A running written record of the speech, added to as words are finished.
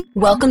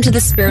Welcome to the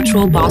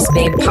Spiritual Boss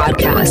Babe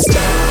podcast.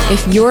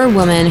 If you're a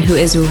woman who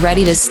is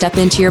ready to step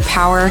into your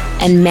power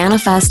and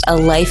manifest a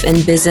life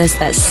and business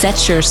that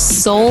sets your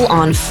soul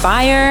on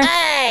fire,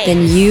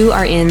 then you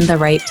are in the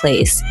right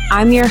place.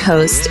 I'm your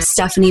host,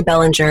 Stephanie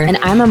Bellinger, and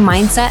I'm a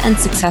mindset and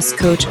success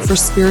coach for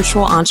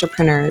spiritual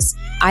entrepreneurs.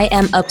 I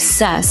am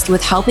obsessed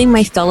with helping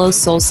my fellow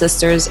soul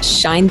sisters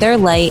shine their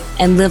light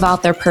and live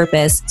out their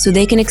purpose so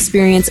they can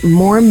experience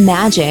more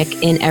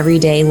magic in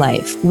everyday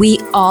life. We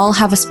all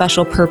have a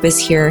special purpose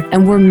here,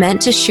 and we're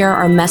meant to share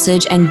our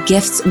message and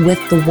gifts with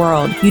the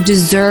world. You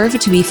deserve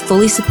to be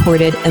fully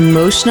supported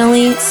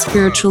emotionally,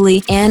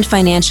 spiritually, and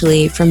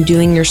financially from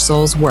doing your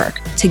soul's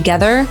work.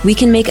 Together, we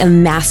can make a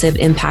massive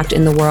impact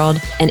in the world,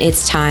 and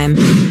it's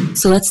time.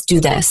 So let's do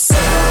this.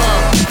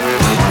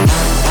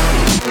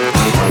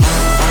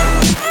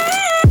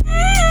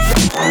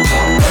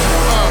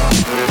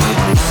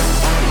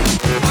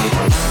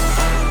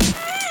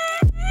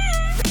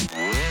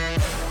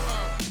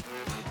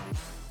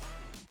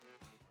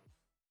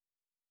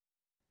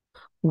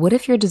 What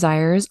if your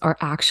desires are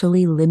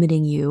actually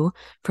limiting you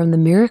from the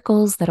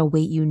miracles that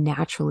await you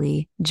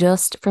naturally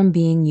just from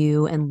being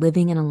you and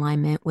living in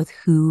alignment with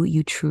who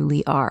you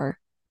truly are?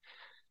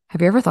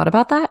 Have you ever thought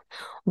about that?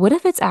 What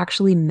if it's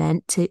actually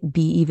meant to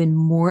be even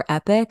more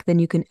epic than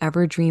you can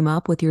ever dream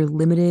up with your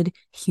limited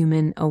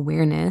human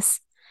awareness?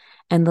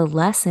 And the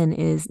lesson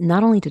is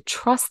not only to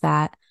trust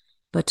that,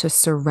 but to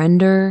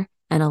surrender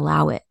and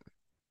allow it.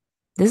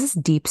 This is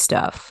deep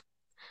stuff.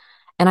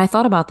 And I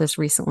thought about this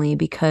recently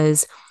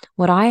because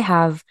what I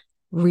have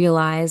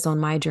realized on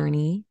my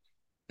journey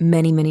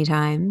many, many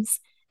times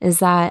is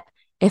that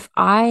if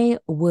I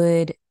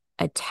would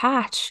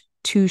attach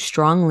too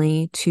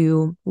strongly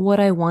to what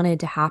I wanted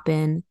to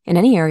happen in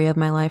any area of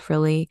my life,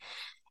 really,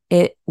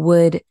 it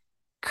would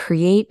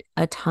create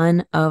a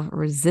ton of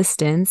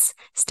resistance,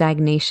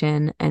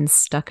 stagnation, and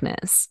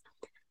stuckness.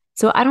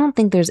 So I don't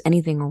think there's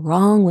anything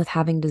wrong with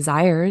having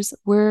desires.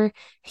 We're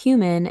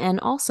human. And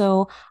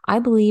also, I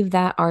believe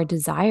that our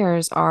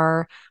desires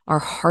are our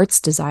heart's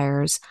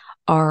desires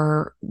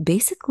are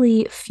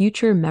basically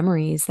future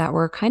memories that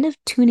we're kind of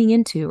tuning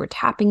into or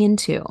tapping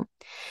into.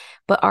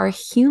 But our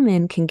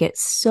human can get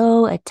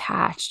so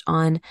attached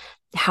on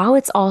how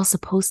it's all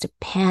supposed to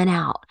pan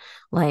out,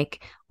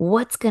 like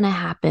what's going to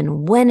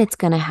happen, when it's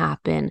going to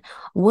happen,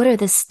 what are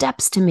the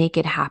steps to make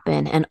it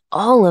happen, and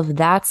all of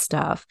that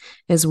stuff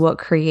is what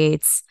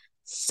creates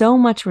so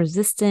much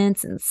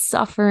resistance and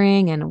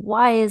suffering, and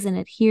why isn't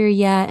it here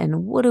yet,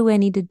 and what do I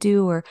need to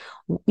do, or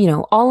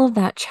all of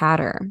that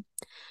chatter.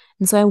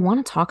 And so I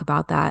want to talk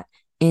about that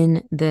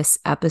in this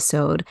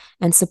episode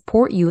and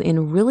support you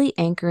in really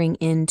anchoring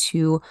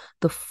into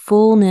the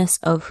fullness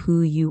of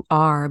who you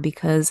are,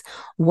 because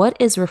what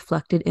is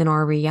reflected in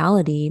our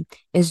reality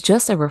is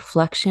just a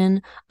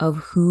reflection of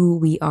who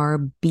we are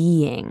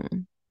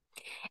being.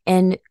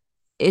 And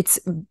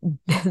it's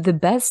the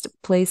best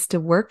place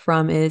to work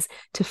from is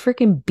to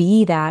freaking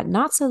be that,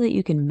 not so that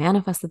you can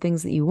manifest the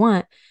things that you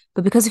want,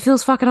 but because it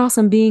feels fucking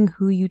awesome being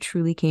who you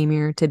truly came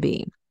here to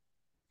be.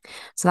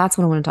 So that's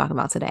what I want to talk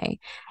about today.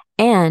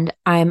 And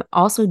I'm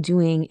also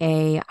doing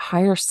a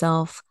higher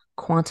self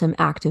quantum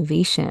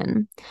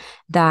activation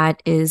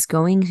that is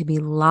going to be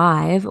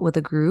live with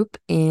a group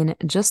in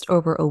just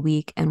over a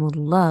week, and would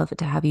love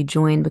to have you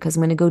join, because I'm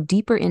going to go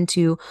deeper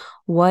into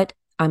what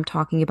I'm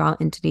talking about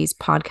in today's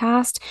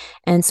podcast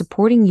and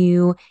supporting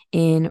you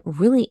in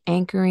really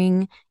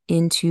anchoring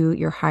into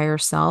your higher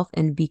self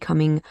and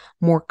becoming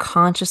more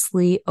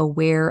consciously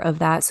aware of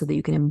that so that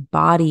you can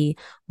embody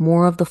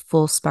more of the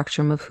full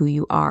spectrum of who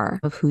you are.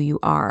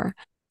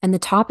 And the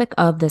topic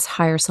of this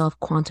higher self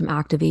quantum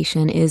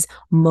activation is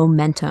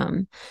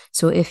momentum.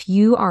 So if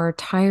you are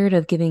tired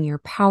of giving your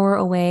power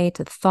away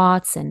to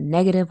thoughts and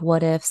negative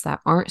what ifs that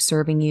aren't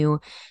serving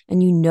you,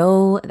 and you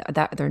know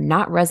that they're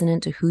not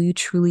resonant to who you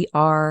truly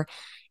are,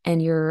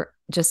 and you're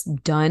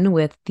just done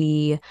with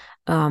the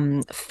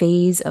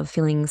phase of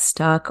feeling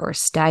stuck or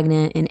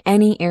stagnant in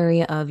any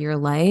area of your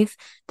life,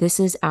 this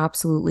is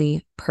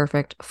absolutely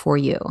perfect for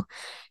you.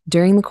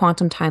 During the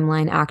quantum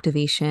timeline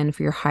activation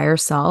for your higher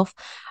self,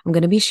 I'm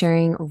going to be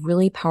sharing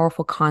really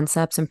powerful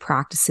concepts and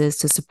practices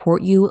to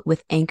support you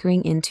with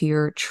anchoring into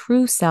your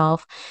true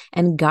self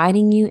and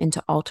guiding you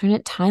into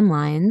alternate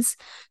timelines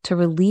to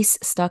release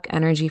stuck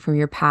energy from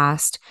your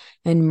past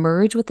and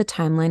merge with the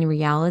timeline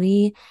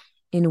reality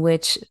in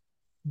which,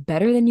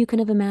 better than you could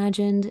have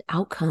imagined,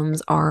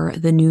 outcomes are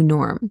the new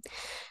norm.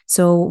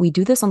 So we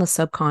do this on the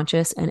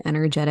subconscious and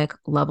energetic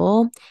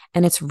level,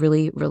 and it's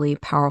really, really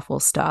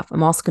powerful stuff.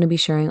 I'm also going to be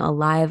sharing a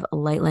live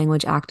light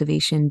language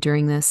activation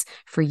during this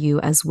for you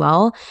as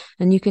well.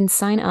 And you can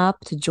sign up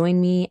to join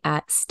me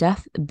at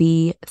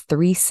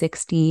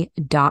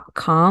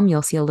stephb360.com.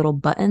 You'll see a little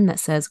button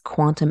that says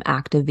Quantum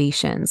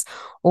Activations,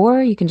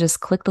 or you can just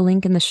click the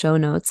link in the show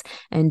notes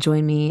and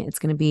join me. It's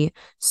going to be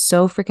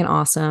so freaking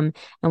awesome,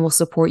 and will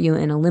support you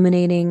in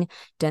eliminating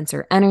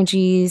denser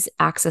energies,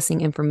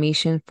 accessing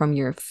information from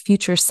your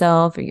future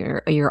self or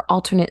your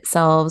alternate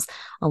selves,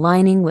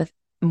 aligning with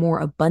more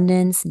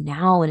abundance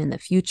now and in the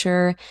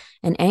future,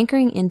 and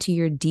anchoring into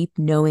your deep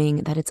knowing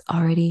that it's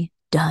already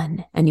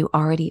done and you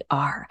already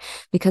are.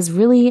 Because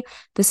really,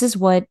 this is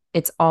what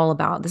it's all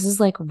about. This is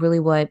like really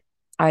what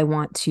I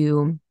want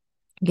to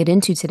get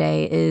into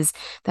today is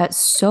that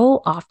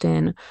so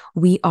often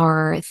we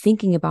are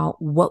thinking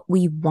about what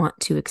we want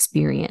to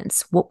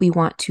experience, what we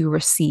want to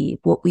receive,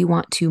 what we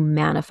want to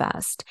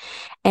manifest.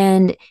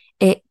 And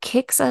it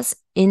kicks us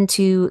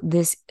into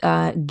this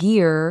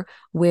gear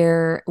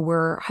where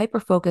we're hyper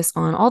focused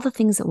on all the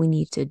things that we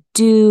need to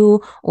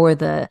do, or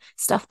the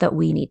stuff that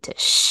we need to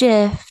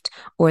shift,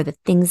 or the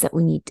things that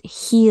we need to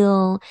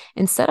heal,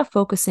 instead of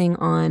focusing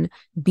on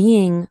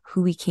being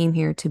who we came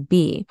here to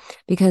be.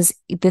 Because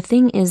the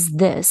thing is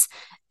this,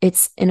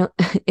 it's an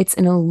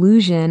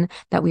illusion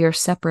that we are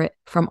separate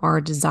from our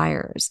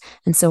desires.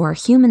 And so our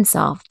human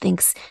self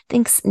thinks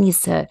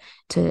needs to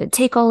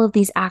take all of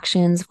these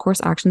actions. Of course,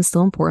 action's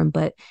still important,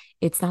 but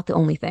it's not the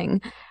only thing.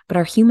 But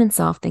our human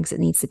self thinks it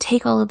needs to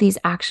take all of these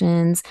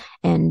actions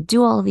and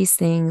do all of these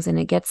things, and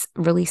it gets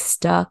really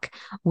stuck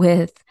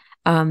with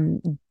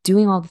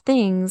doing all the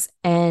things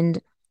and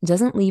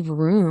doesn't leave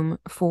room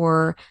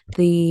for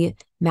the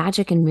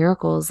magic and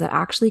miracles that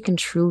actually can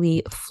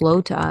truly flow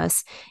to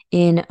us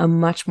in a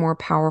much more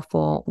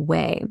powerful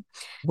way.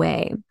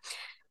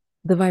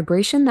 The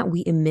vibration that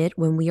we emit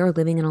when we are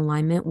living in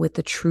alignment with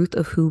the truth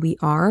of who we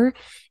are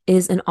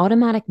is an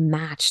automatic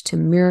match to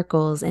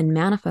miracles and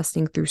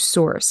manifesting through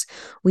source.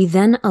 We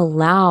then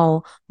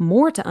allow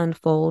more to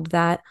unfold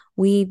that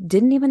we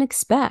didn't even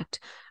expect,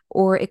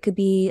 or it could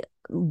be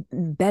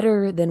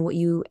better than what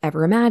you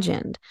ever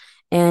imagined.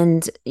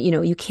 And,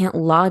 you can't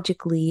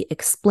logically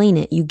explain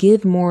it. You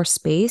give more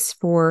space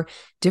for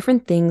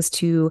different things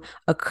to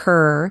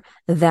occur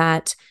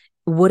that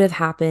would have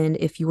happened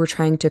if you were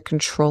trying to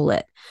control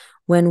it.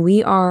 When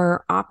we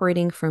are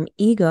operating from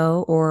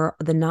ego or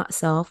the not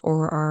self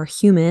or our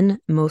human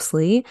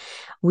mostly,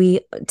 we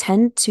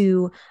tend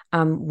to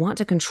want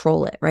to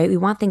control it, right? We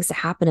want things to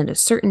happen in a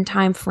certain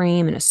time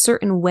frame, in a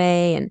certain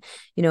way. And,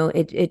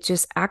 it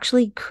just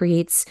actually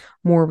creates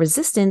more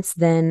resistance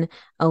than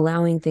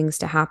allowing things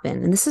to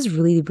happen. And this is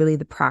really, really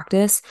the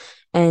practice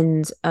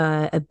and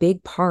a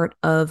big part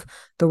of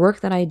the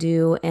work that I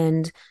do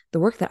and the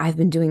work that I've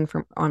been doing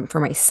for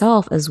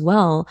myself as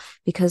well,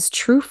 because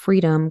true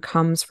freedom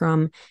comes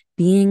from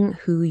being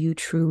who you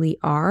truly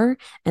are.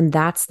 And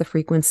that's the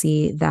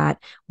frequency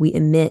that we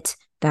emit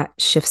that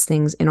shifts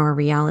things in our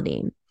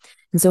reality.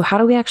 And so how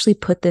do we actually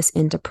put this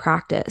into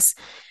practice?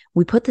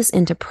 We put this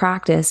into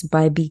practice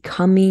by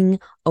becoming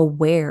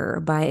aware,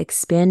 by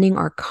expanding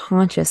our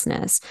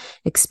consciousness,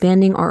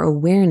 expanding our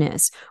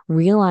awareness,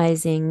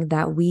 realizing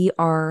that we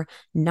are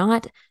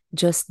not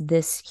just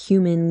this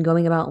human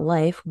going about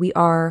life. We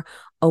are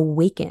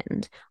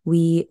awakened.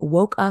 We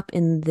woke up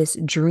in this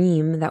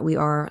dream that we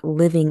are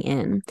living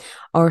in.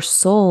 Our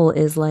soul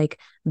is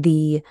like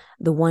the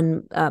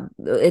one,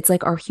 it's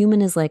like our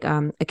human is like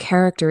a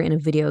character in a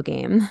video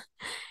game,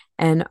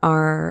 and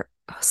our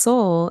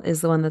soul is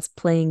the one that's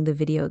playing the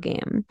video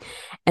game.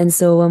 And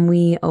so when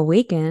we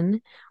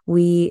awaken,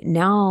 we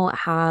now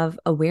have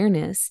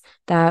awareness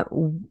that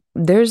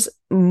there's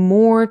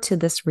more to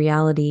this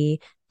reality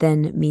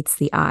than meets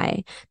the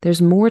eye.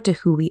 There's more to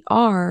who we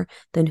are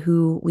than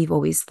who we've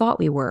always thought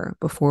we were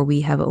before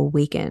we have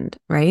awakened,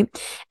 right?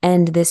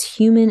 And this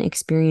human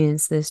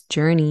experience, this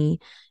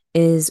journey,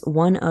 is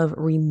one of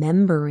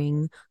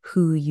remembering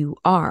who you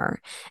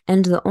are.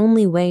 And the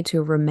only way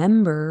to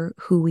remember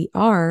who we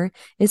are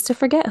is to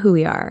forget who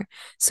we are.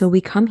 So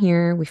we come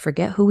here, we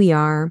forget who we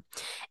are,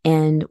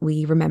 and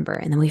we remember,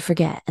 and then we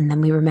forget, and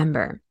then we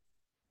remember.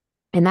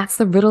 And that's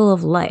the riddle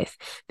of life,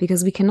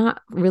 because we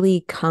cannot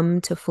really come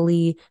to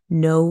fully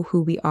know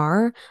who we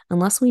are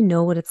unless we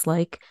know what it's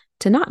like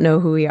to not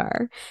know who we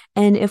are.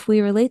 And if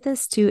we relate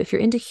this to, if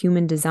you're into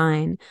human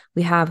design,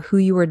 we have who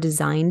you are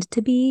designed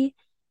to be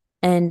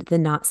and the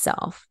not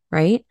self,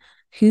 right?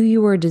 Who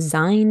you are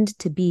designed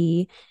to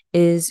be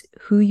is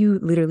who you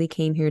literally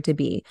came here to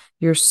be.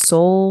 Your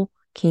soul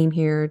came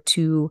here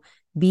to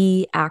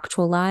be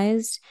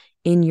actualized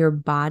in your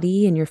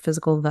body, in your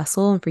physical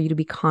vessel, and for you to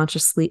be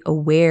consciously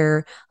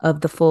aware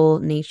of the full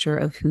nature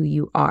of who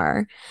you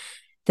are.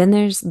 Then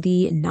there's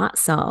the not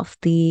self,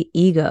 the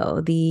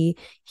ego, the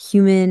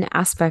human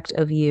aspect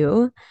of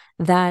you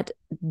that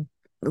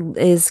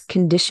is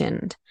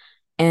conditioned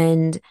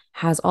and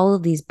has all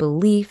of these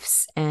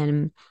beliefs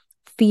and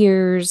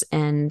fears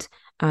and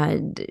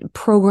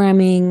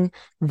programming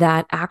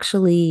that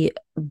actually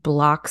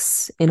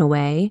blocks, in a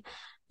way,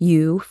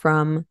 you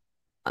from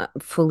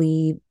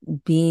fully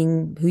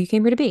being who you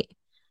came here to be.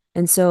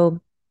 And so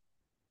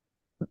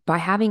by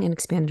having an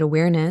expanded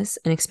awareness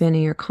and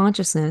expanding your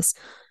consciousness,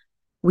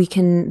 we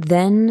can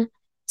then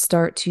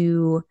start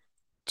to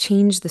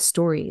change the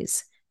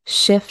stories,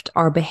 shift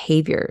our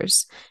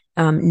behaviors,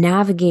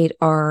 navigate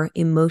our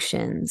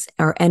emotions,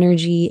 our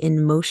energy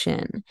in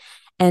motion.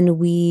 And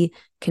we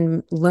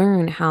can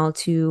learn how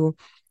to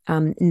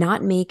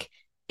not make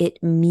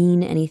it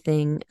mean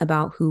anything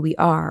about who we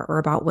are or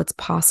about what's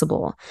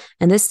possible.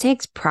 And this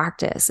takes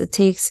practice. It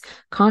takes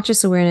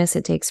conscious awareness,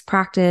 it takes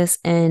practice,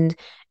 and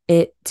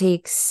it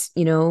takes,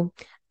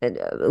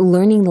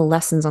 learning the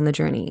lessons on the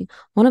journey.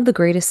 One of the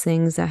greatest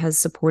things that has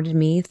supported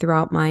me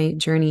throughout my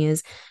journey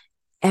is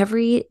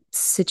every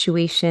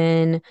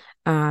situation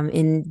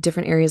in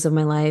different areas of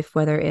my life,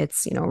 whether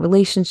it's,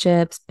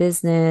 relationships,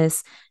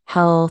 business,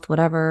 health,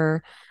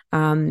 whatever.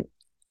 Um,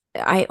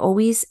 I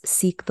always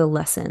seek the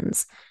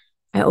lessons.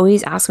 I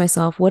always ask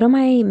myself, what am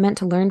I meant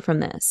to learn from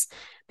this?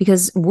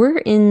 Because we're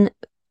in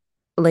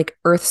like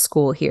earth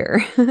school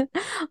here,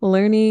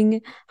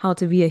 learning how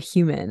to be a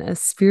human, a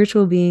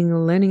spiritual being,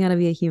 learning how to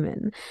be a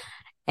human.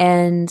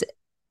 And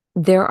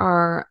there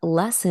are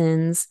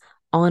lessons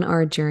on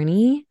our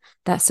journey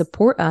that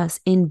support us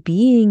in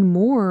being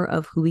more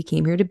of who we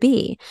came here to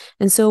be.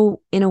 And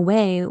so, in a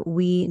way,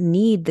 we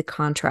need the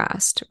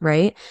contrast,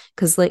 right?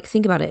 Because, like,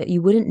 think about it.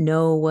 You wouldn't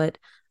know what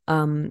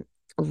um,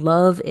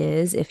 love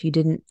is if you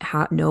didn't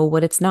know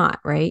what it's not,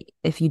 right?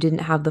 If you didn't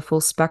have the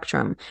full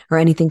spectrum or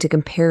anything to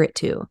compare it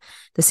to.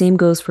 The same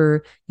goes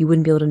for you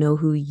wouldn't be able to know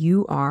who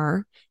you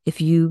are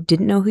if you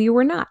didn't know who you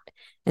were not.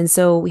 And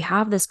so we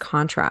have this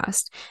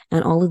contrast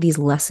and all of these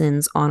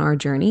lessons on our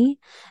journey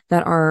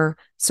that are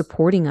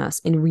supporting us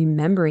in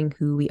remembering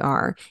who we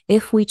are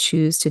if we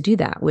choose to do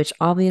that, which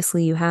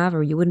obviously you have,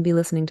 or you wouldn't be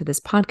listening to this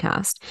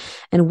podcast.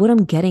 And what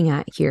I'm getting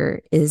at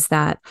here is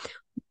that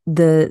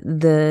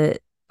when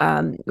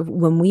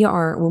we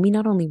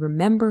not only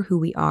remember who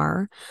we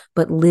are,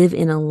 but live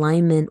in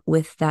alignment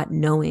with that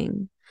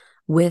knowing,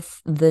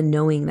 with the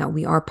knowing that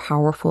we are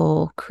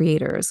powerful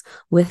creators,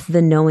 with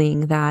the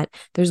knowing that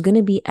there's going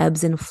to be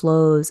ebbs and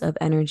flows of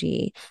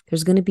energy.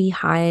 There's going to be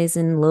highs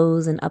and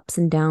lows and ups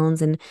and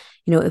downs. And,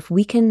 if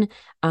we can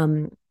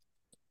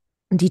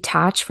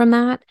detach from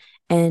that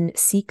and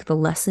seek the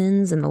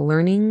lessons and the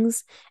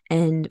learnings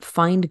and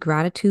find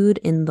gratitude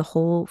in the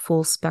whole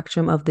full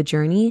spectrum of the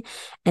journey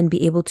and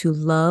be able to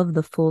love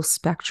the full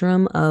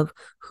spectrum of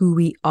who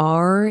we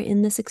are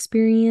in this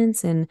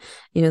experience and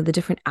the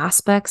different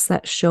aspects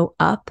that show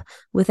up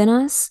within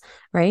us,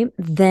 right?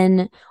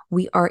 Then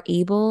we are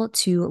able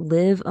to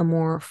live a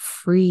more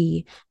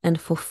free and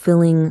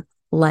fulfilling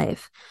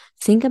life.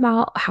 Think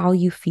about how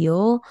you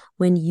feel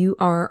when you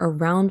are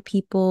around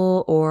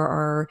people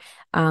or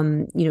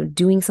are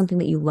doing something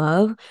that you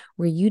love,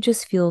 where you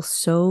just feel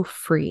so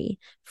free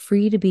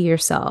to be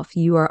yourself.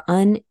 You're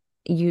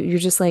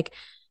just like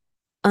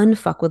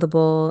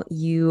unfuckwithable.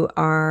 You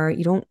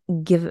don't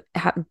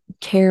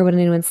care what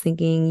anyone's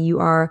thinking.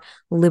 You are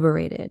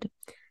liberated.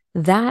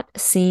 That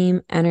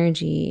same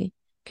energy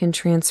can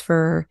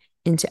transfer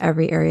into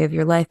every area of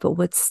your life. But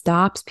what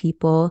stops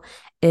people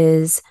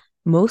is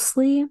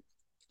mostly,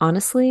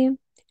 honestly,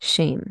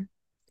 shame.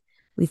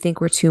 We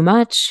think we're too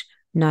much,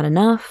 not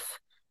enough,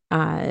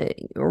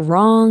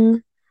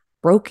 wrong,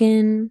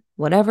 broken,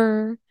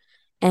 whatever.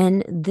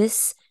 And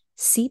this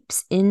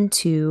seeps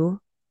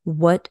into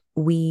what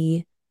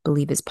we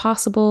believe is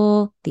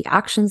possible, the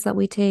actions that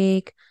we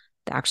take,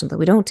 the actions that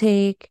we don't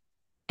take,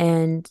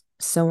 and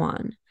so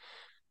on.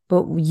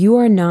 But you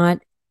are not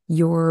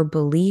your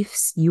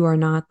beliefs. You are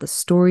not the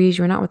stories.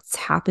 You're not what's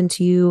happened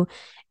to you.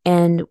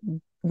 And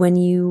when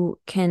you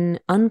can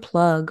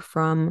unplug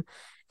from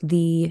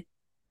the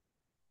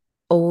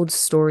old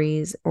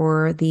stories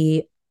or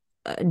the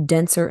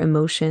denser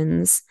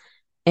emotions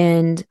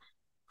and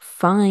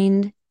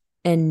find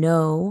and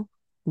know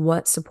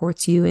what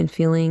supports you in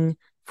feeling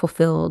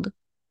fulfilled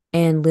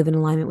and live in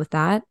alignment with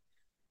that,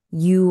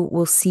 you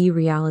will see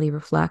reality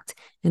reflect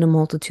in a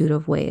multitude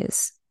of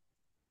ways.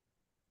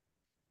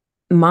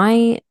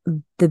 The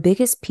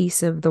biggest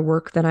piece of the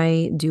work that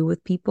I do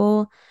with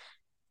people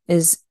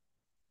is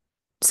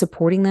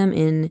supporting them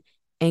in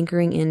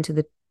anchoring into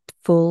the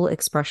full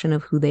expression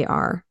of who they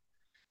are.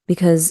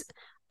 Because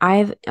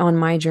I've, on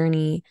my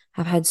journey,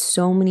 have had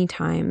so many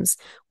times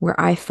where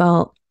I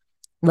felt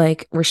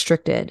like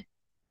restricted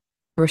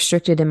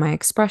in my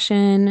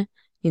expression,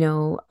 you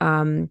know,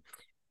 and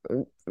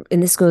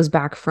this goes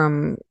back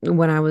from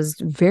when I was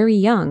very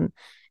young.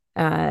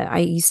 I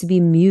used to be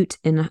mute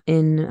in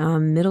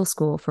middle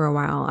school for a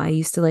while. I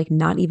used to like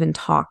not even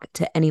talk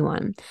to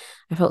anyone.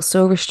 I felt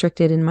so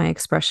restricted in my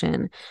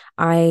expression.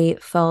 I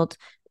felt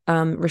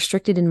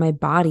restricted in my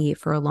body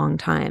for a long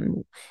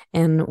time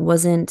and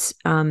would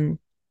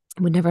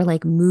never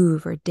like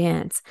move or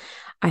dance.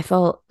 I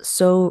felt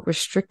so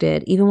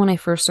restricted even when I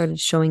first started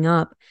showing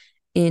up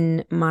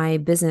in my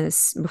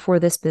business, before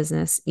this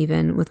business,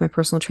 even with my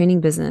personal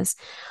training business.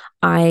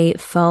 I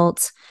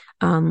felt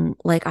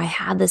like I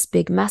had this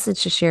big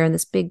message to share and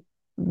this big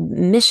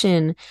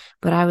mission,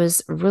 but I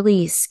was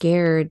really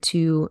scared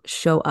to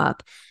show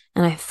up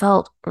and I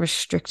felt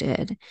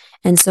restricted.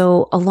 And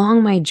so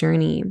along my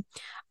journey,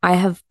 I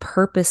have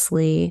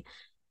purposely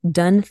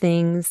done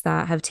things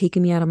that have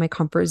taken me out of my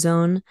comfort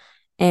zone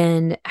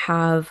and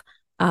have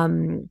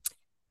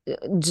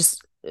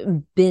just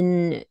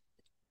been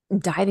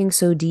diving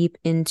so deep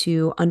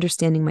into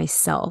understanding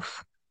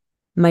myself,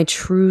 my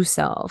true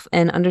self,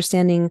 and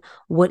understanding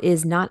what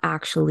is not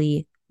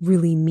actually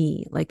really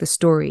me, like the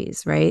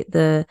stories, right?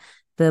 The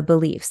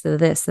beliefs, the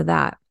this, the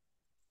that.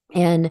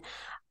 And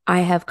I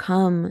have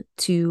come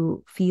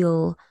to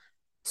feel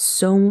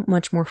so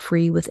much more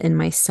free within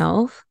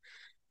myself.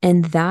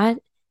 And that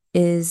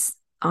is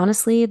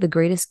honestly the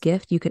greatest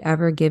gift you could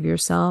ever give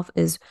yourself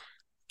is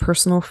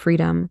personal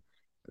freedom,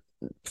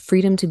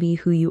 freedom to be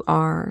who you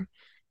are.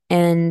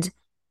 And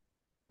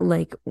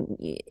like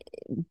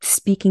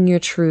speaking your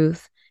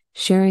truth,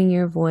 sharing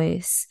your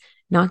voice,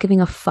 not giving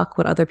a fuck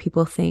what other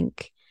people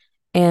think.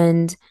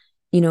 And,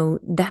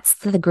 that's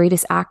the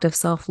greatest act of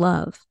self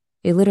love.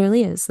 It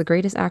literally is. The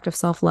greatest act of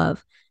self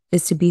love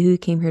is to be who you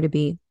came here to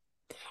be.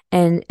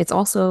 And it's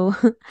also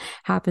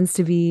happens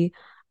to be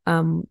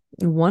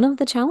one of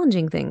the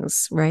challenging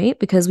things, right?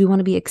 Because we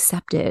want to be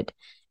accepted.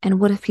 And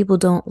what if people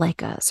don't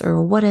like us?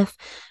 Or what if,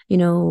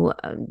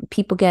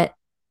 people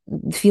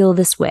feel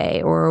this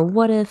way? Or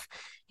what if,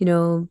 you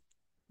know,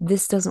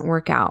 this doesn't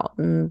work out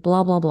and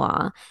blah, blah,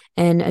 blah.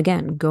 And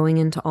again, going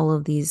into all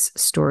of these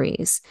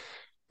stories.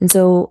 And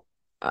so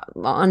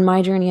on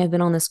my journey, I've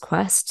been on this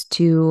quest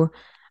to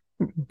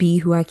be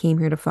who I came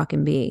here to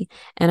fucking be.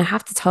 And I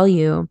have to tell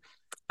you,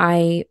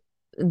 I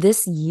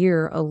this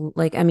year,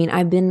 like, I mean,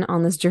 I've been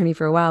on this journey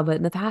for a while, but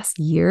in the past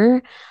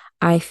year,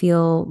 I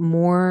feel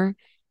more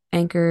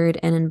anchored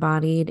and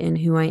embodied in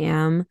who I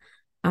am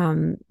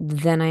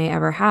than I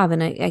ever have.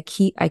 And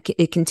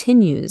it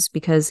continues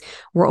because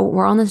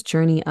we're on this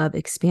journey of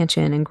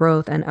expansion and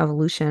growth and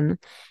evolution.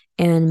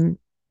 And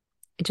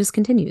it just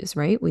continues,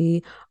 right?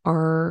 We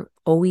are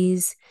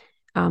always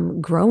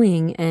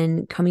growing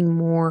and coming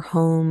more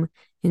home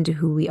into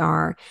who we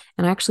are.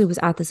 And I actually was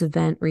at this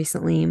event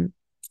recently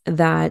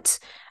that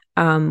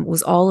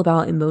was all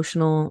about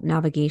emotional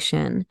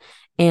navigation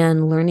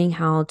and learning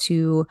how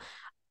to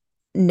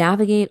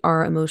navigate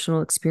our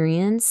emotional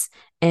experience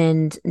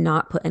and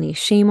not put any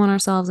shame on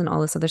ourselves and all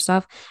this other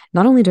stuff.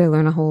 Not only did I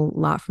learn a whole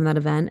lot from that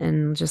event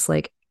and just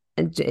like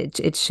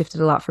it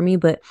shifted a lot for me,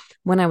 but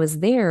when I was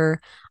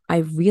there, I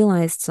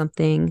realized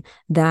something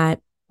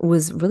that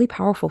was really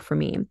powerful for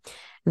me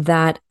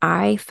that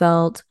I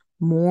felt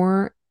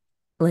more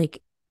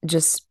like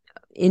just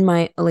in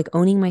my like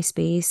owning my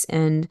space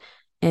and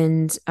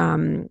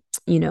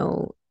you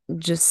know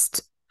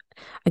just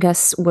I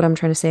guess what I'm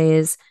trying to say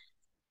is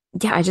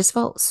yeah, I just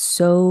felt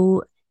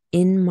so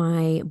in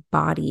my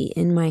body,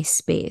 in my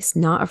space,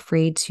 not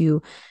afraid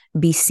to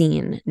be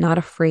seen, not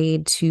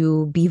afraid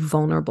to be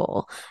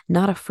vulnerable,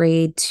 not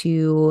afraid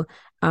to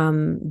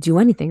do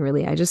anything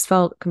really. I just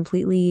felt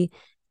completely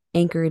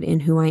anchored in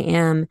who I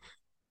am,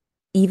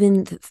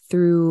 even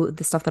through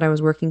the stuff that I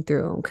was working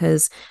through,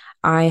 because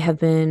I have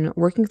been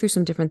working through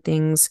some different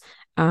things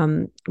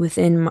on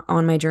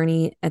my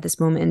journey at this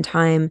moment in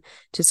time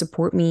to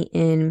support me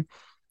in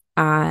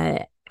uh,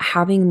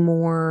 having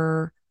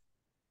more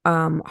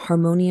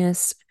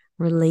harmonious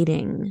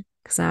relating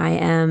because I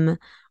am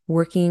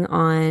working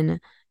on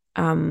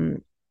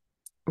um,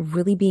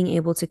 really being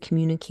able to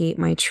communicate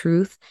my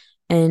truth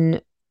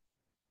and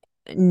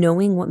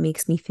knowing what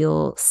makes me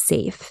feel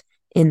safe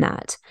in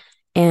that.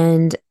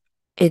 And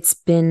it's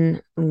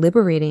been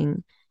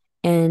liberating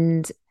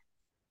and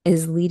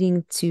is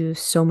leading to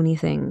so many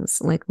things.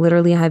 Like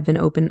literally I've been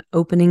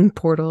opening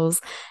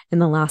portals in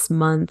the last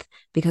month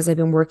because I've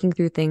been working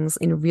through things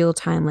in real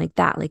time like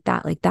that, like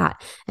that, like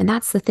that. And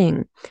that's the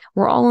thing.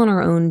 We're all on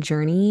our own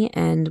journey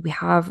and we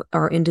have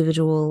our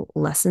individual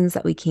lessons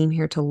that we came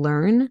here to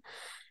learn.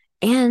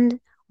 And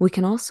we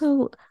can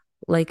also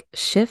like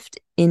shift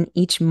in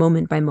each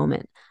moment by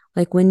moment.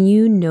 Like when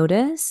you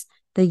notice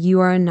that you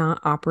are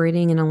not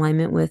operating in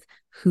alignment with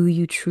who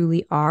you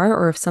truly are,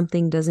 or if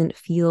something doesn't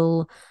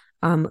feel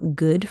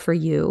good for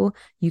you,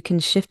 you can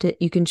shift it.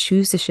 You can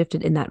choose to shift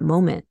it in that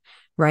moment,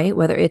 right?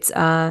 Whether it's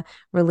a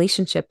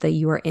relationship that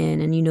you are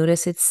in and you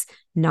notice it's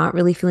not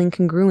really feeling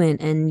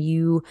congruent and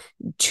you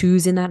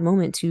choose in that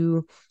moment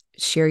to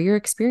share your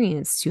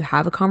experience, to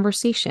have a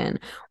conversation,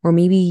 or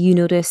maybe you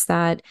notice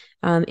that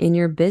in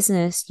your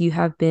business, you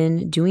have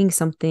been doing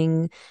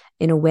something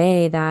in a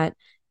way that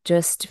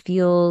just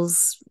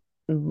feels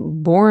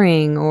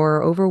boring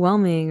or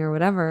overwhelming or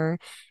whatever,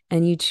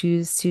 and you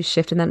choose to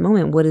shift in that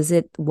moment. What is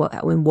it?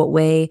 In what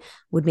way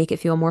would make it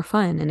feel more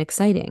fun and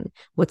exciting?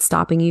 What's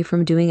stopping you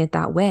from doing it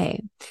that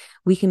way?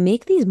 We can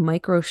make these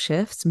micro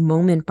shifts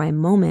moment by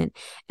moment.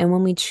 And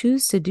when we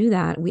choose to do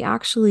that, we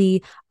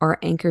actually are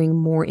anchoring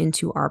more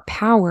into our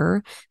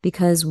power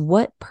because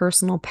what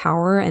personal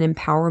power and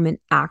empowerment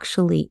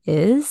actually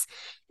is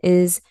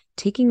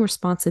taking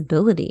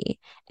responsibility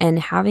and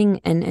having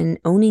and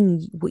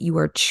owning what you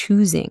are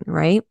choosing,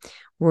 right?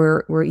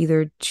 We're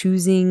either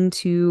choosing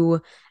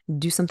to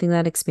do something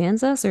that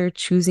expands us or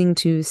choosing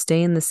to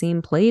stay in the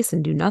same place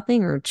and do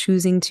nothing or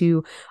choosing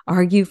to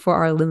argue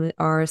for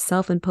our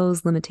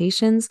self-imposed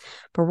limitations,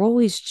 but we're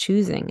always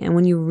choosing. And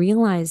when you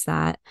realize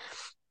that,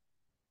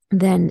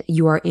 then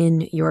you are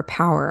in your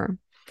power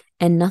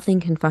and nothing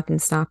can fucking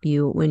stop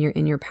you when you're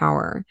in your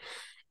power.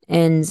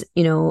 And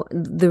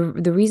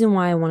the reason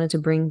why I wanted to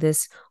bring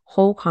this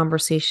whole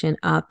conversation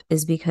up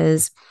is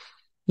because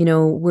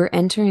we're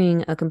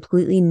entering a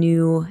completely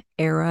new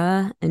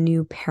era, a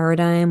new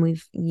paradigm.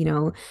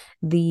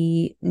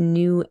 The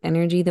new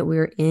energy that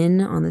we're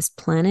in on this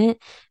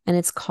planet, and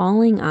it's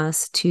calling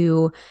us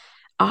to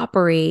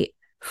operate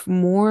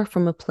more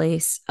from a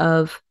place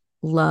of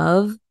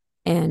love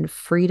and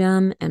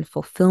freedom and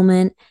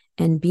fulfillment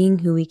and being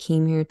who we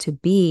came here to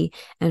be.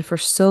 And for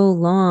so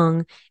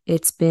long,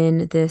 it's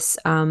been this,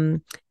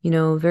 very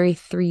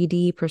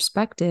 3D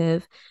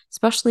perspective,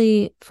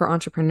 especially for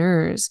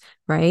entrepreneurs,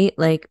 right?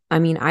 Like, I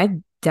mean, I've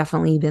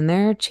definitely been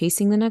there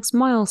chasing the next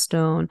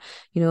milestone,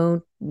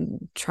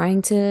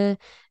 trying to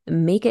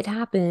make it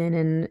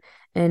happen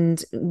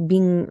and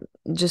being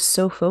just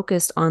so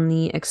focused on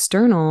the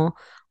external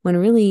when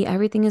really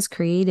everything is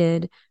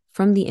created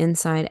from the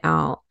inside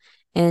out.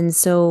 And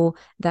so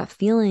that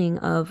feeling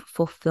of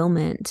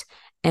fulfillment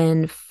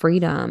and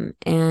freedom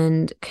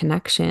and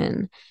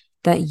connection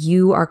that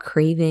you are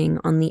craving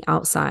on the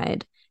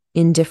outside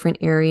in different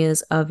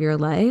areas of your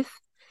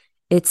life,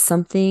 it's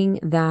something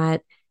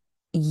that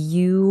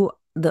the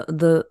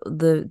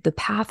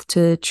path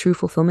to true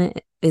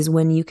fulfillment is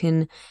when you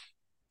can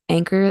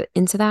anchor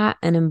into that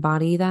and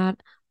embody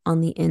that on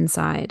the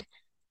inside.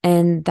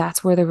 And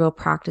that's where the real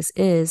practice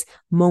is,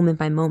 moment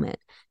by moment,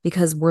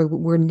 because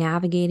we're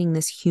navigating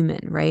this human,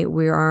 right?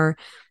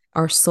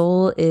 Our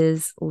soul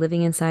is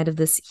living inside of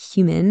this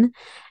human,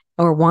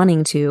 or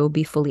wanting to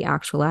be fully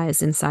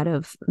actualized inside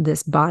of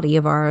this body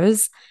of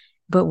ours.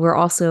 But we're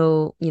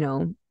also,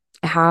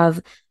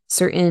 have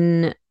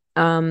certain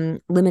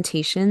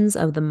limitations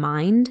of the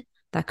mind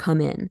that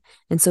come in.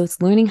 And so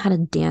it's learning how to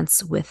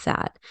dance with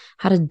that,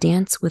 how to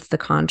dance with the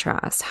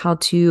contrast, how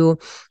to,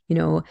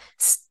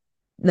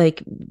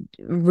 like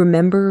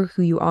remember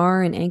who you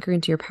are and anchor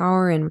into your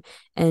power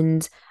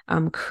and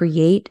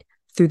create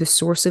through the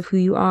source of who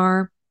you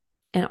are,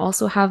 and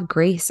also have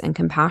grace and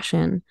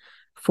compassion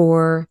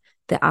for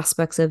the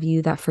aspects of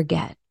you that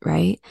forget,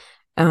 right?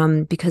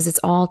 Because it's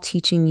all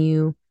teaching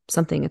you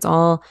something. It's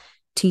all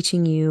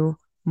teaching you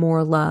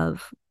more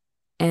love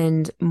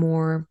and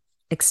more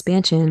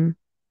expansion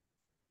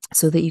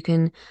so that you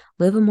can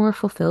live a more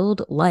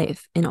fulfilled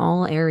life in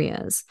all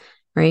areas,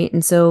 right?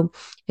 And so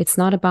it's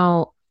not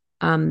about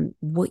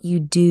what you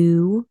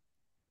do,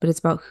 but it's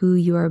about who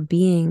you are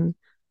being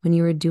when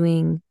you are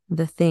doing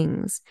the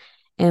things.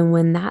 And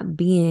when that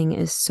being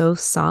is so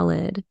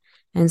solid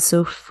and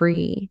so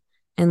free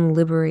and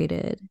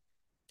liberated,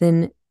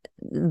 then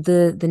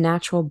the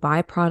natural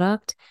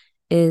byproduct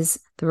is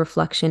the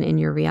reflection in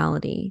your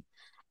reality.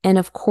 And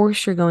of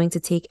course, you're going to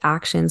take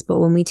actions, but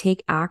when we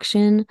take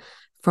action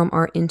from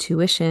our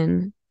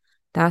intuition,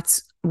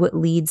 that's what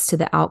leads to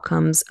the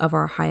outcomes of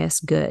our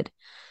highest good.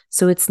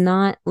 So it's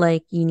not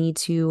like you need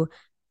to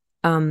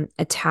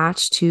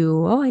attach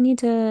to, oh, I need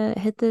to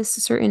hit this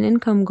certain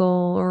income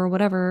goal or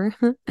whatever.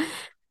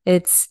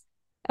 It's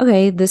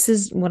okay, this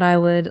is what I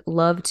would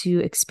love to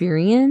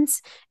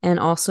experience. And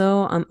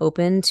also, I'm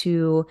open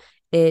to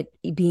it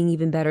being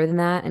even better than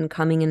that and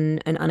coming in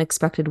an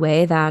unexpected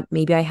way that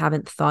maybe I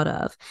haven't thought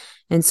of.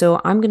 And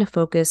so I'm going to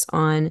focus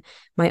on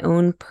my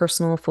own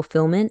personal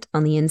fulfillment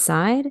on the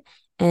inside.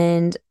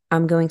 And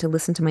I'm going to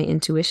listen to my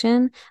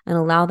intuition and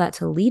allow that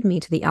to lead me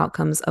to the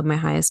outcomes of my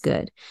highest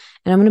good.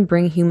 And I'm going to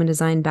bring human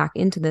design back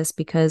into this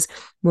because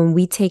when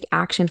we take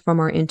action from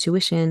our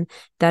intuition,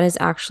 that is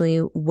actually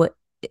what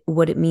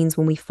it means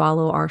when we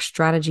follow our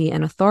strategy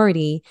and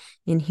authority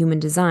in human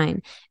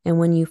design. And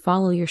when you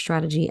follow your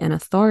strategy and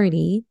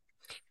authority,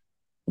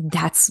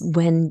 that's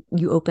when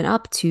you open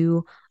up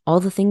to all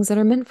the things that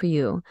are meant for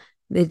you.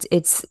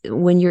 It's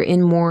when you're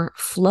in more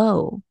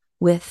flow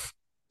with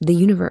the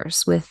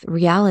universe, with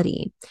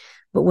reality.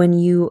 But when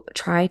you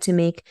try to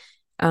make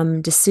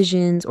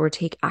decisions or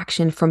take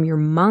action from your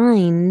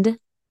mind,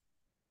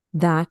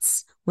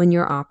 that's when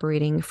you're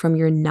operating from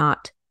your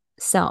not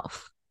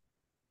self.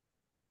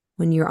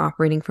 When you're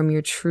operating from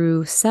your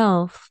true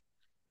self,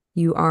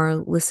 you are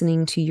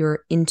listening to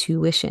your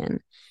intuition,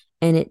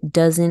 and it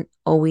doesn't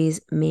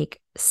always make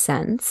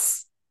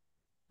sense.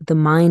 The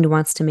mind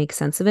wants to make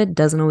sense of it,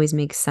 doesn't always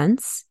make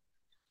sense,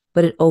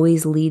 but it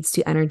always leads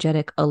to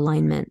energetic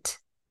alignment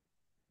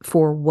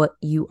for what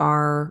you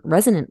are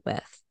resonant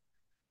with.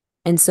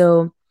 And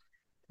so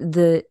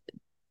the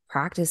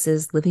practice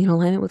is living in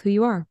alignment with who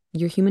you are,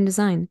 your human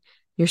design,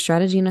 your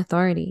strategy and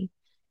authority,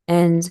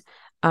 and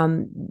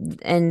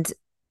and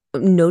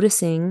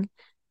noticing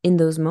in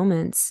those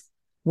moments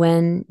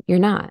when you're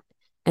not.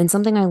 And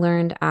something I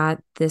learned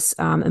at this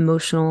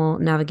emotional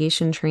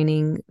navigation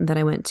training that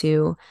I went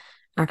to,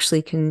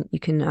 actually you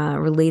can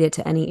relate it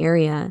to any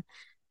area,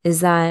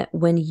 is that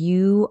when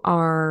you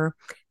are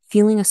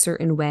feeling a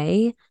certain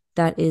way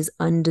that is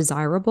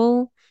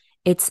undesirable,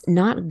 it's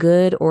not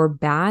good or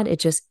bad, it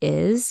just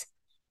is,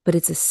 but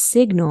it's a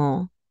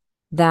signal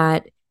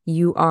that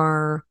you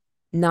are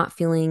not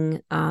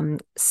feeling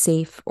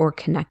safe or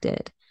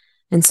connected.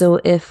 And so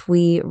if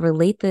we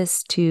relate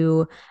this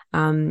to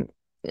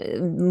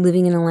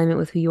living in alignment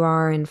with who you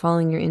are and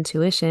following your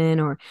intuition,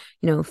 or,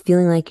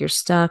 feeling like you're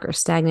stuck or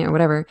stagnant or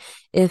whatever,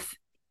 if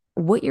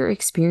what you're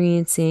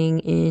experiencing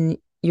in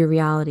your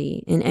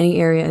reality in any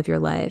area of your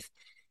life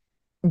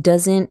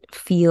doesn't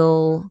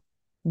feel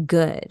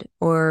good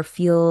or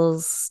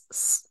feels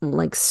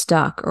like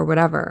stuck or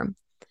whatever,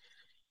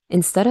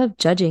 instead of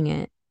judging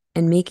it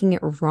and making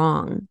it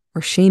wrong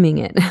or shaming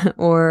it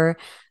or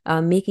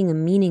making a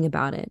meaning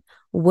about it,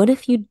 what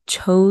if you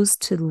chose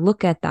to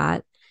look at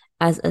that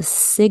as a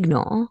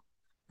signal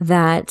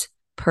that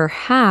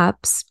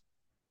perhaps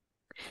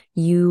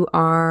you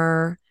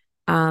are,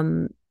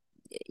 um,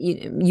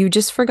 you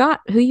just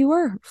forgot who you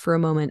were for a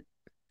moment,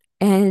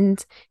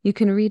 and you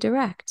can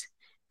redirect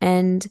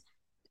and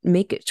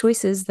make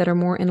choices that are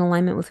more in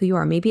alignment with who you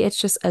are. Maybe it's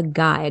just a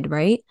guide,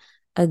 right?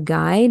 A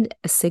guide,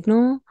 a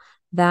signal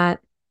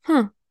that,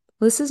 huh,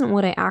 this isn't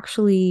what I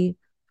actually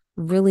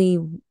really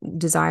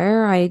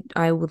desire.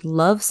 I would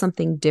love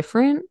something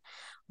different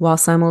while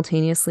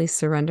simultaneously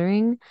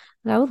surrendering.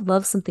 I would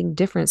love something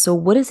different. So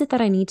what is it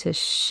that I need to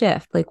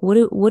shift? Like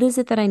what is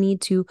it that I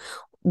need to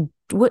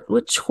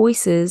what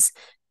choices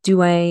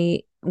do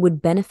I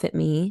would benefit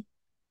me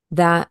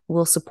that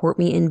will support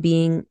me in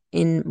being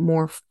in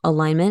more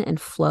alignment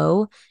and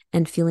flow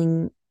and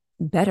feeling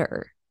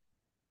better?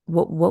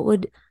 What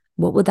would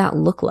that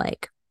look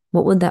like?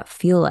 What would that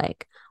feel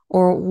like?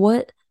 Or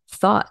what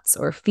thoughts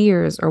or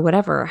fears or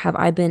whatever have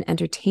I been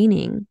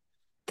entertaining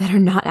that are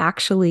not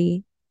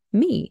actually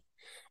me?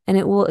 And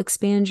it will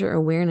expand your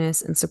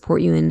awareness and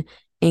support you in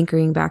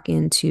anchoring back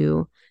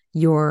into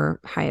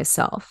your highest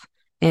self.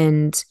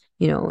 And,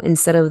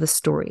 instead of the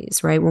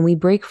stories, right? When we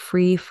break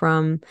free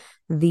from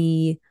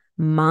the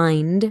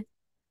mind,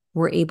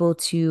 we're able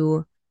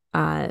to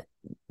uh,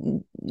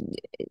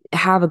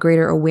 have a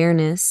greater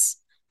awareness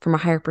from a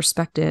higher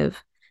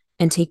perspective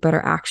and take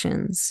better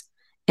actions.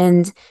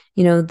 And,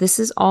 this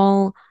is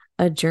all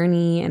a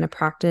journey and a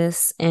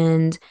practice.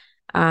 And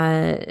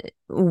uh,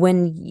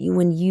 when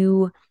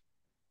you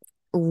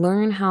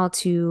learn how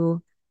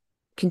to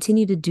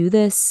continue to do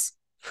this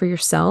for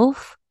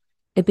yourself,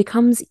 it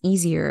becomes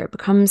easier. It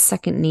becomes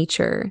second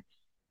nature.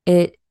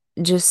 It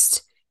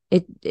just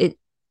it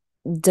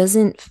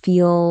doesn't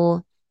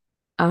feel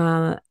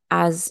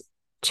as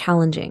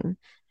challenging.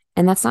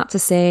 And that's not to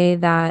say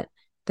that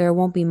there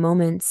won't be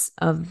moments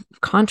of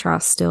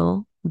contrast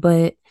still,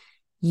 but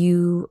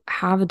you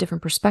have a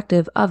different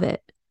perspective of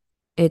it.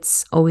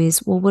 It's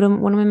always, well, what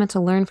am I meant to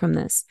learn from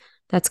this?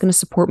 That's going to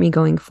support me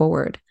going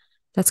forward.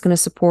 That's going to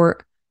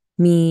support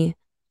me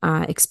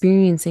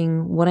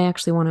experiencing what I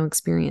actually want to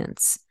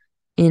experience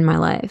in my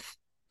life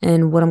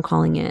and what I'm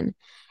calling in.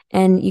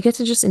 And you get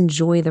to just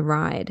enjoy the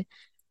ride,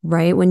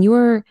 right? When you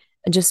are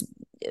just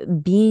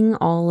being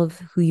all of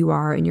who you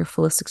are in your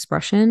fullest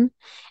expression,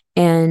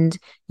 and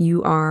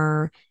you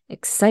are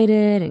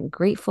excited and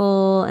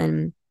grateful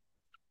and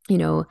you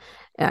know,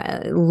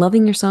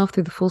 loving yourself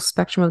through the full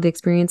spectrum of the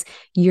experience,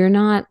 you're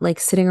not like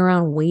sitting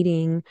around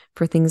waiting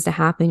for things to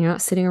happen. You're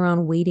not sitting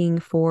around waiting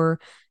for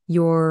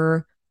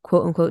your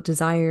quote unquote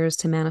desires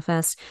to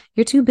manifest.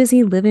 You're too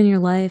busy living your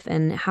life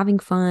and having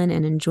fun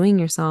and enjoying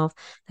yourself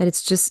that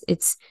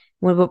it's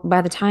well,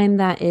 by the time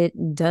that it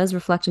does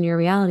reflect on your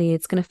reality,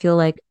 it's going to feel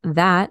like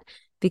that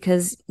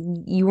because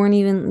you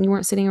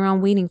weren't sitting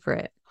around waiting for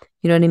it.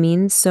 You know what I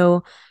mean?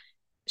 So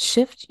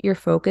shift your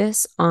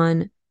focus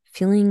on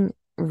feeling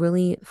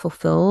really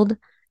fulfilled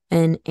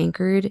and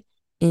anchored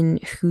in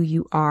who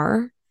you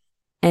are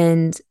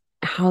and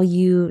how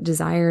you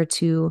desire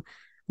to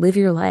live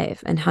your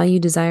life and how you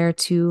desire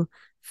to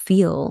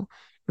feel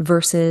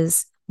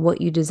versus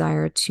what you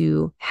desire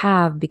to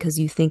have because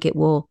you think it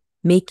will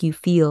make you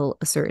feel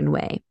a certain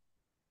way.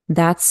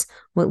 That's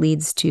what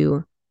leads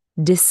to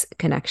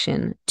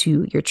disconnection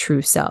to your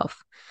true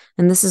self.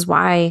 And this is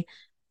why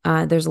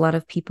there's a lot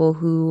of people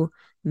who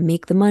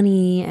make the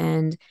money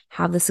and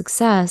have the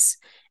success.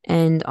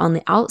 And on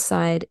the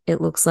outside,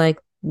 it looks like,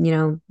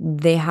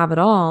 they have it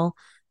all.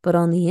 But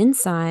on the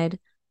inside,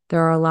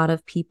 there are a lot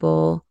of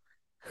people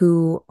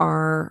who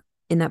are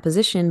in that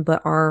position,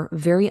 but are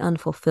very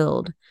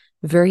unfulfilled,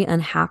 very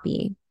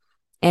unhappy.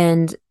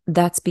 And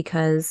that's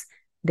because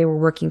they were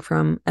working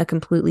from a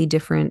completely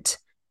different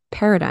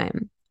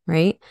paradigm,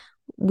 right?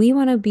 We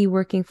want to be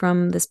working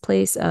from this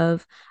place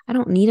of, I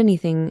don't need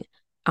anything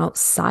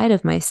outside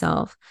of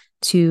myself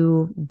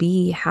to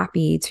be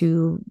happy,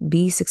 to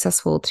be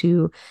successful,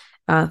 to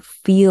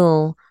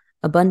feel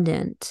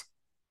abundant.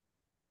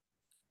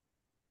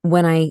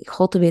 When I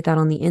cultivate that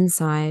on the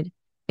inside,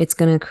 it's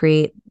going to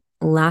create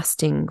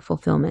lasting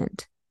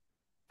fulfillment,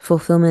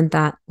 fulfillment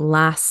that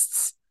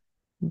lasts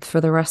for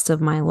the rest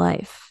of my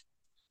life.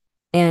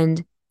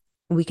 And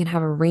we can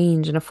have a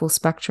range and a full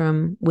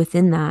spectrum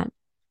within that,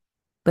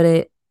 but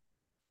it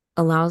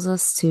allows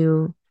us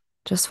to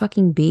just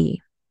fucking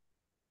be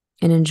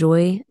and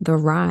enjoy the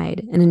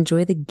ride and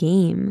enjoy the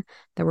game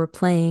that we're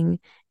playing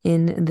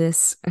in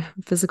this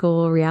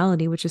physical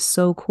reality, which is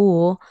so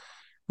cool.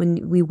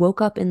 When we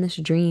woke up in this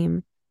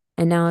dream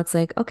and now it's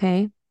like,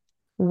 okay,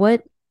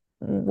 what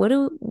what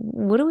do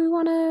we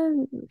want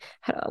to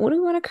what do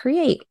we want to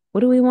create?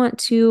 What do we want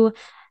to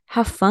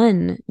have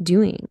fun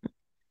doing?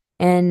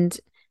 And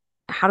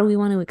how do we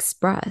want to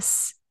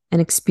express?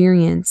 and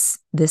experience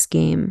this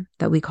game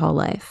that we call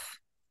life.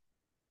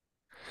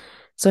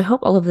 So I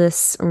hope all of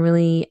this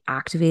really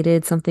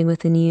activated something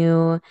within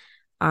you.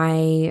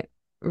 I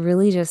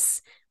really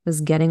just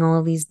was getting all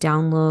of these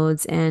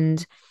downloads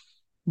and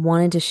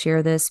wanted to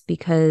share this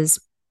because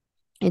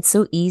it's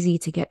so easy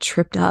to get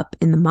tripped up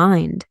in the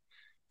mind.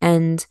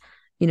 And,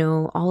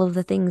 all of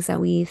the things that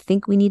we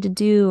think we need to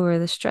do, or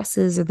the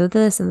stresses, or the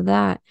this and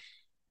that.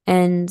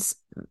 And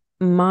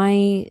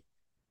my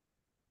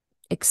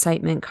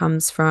excitement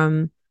comes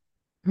from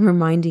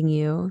reminding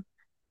you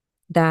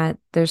that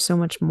there's so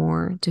much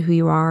more to who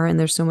you are, and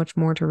there's so much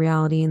more to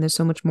reality, and there's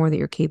so much more that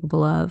you're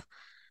capable of.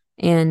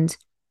 And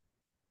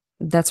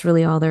that's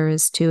really all there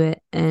is to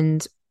it.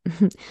 And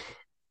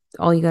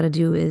all you got to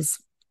do is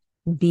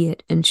be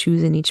it and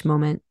choose in each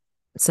moment.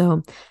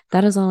 So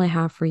that is all I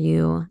have for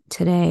you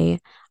today.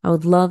 I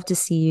would love to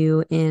see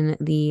you in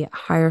the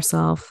higher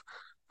self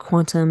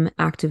quantum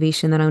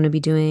activation that I'm going to be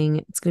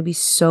doing. It's going to be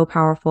so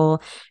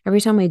powerful. Every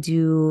time I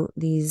do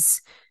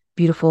these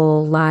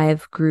beautiful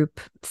live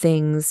group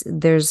things,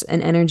 there's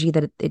an energy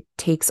that it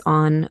takes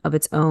on of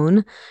its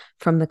own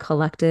from the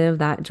collective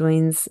that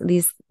joins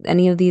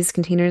any of these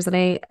containers that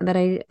I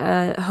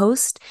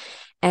host,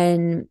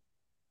 and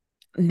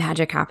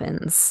magic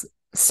happens.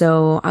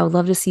 So I would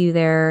love to see you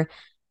there.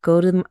 Go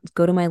to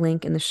my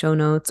link in the show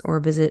notes, or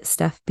visit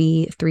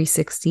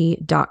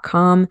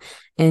stephb360.com,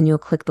 and you'll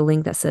click the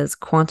link that says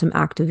Quantum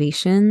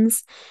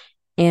Activations,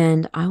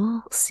 and I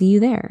will see you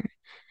there.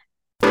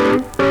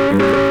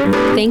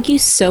 Thank you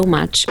so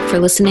much for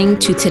listening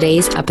to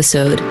today's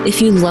episode.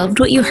 If you loved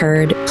what you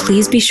heard,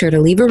 please be sure to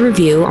leave a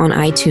review on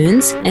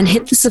iTunes and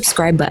hit the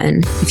subscribe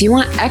button. If you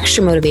want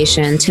extra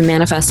motivation to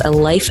manifest a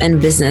life and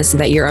business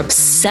that you're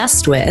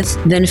obsessed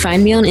with, then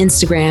find me on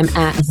Instagram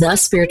at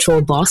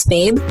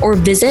 @thespiritualbossbabe, or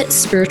visit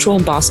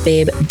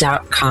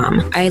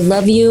spiritualbossbabe.com. I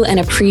love you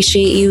and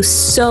appreciate you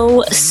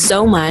so,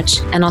 so much,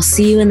 and I'll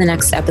see you in the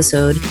next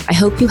episode. I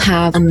hope you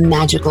have a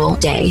magical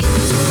day.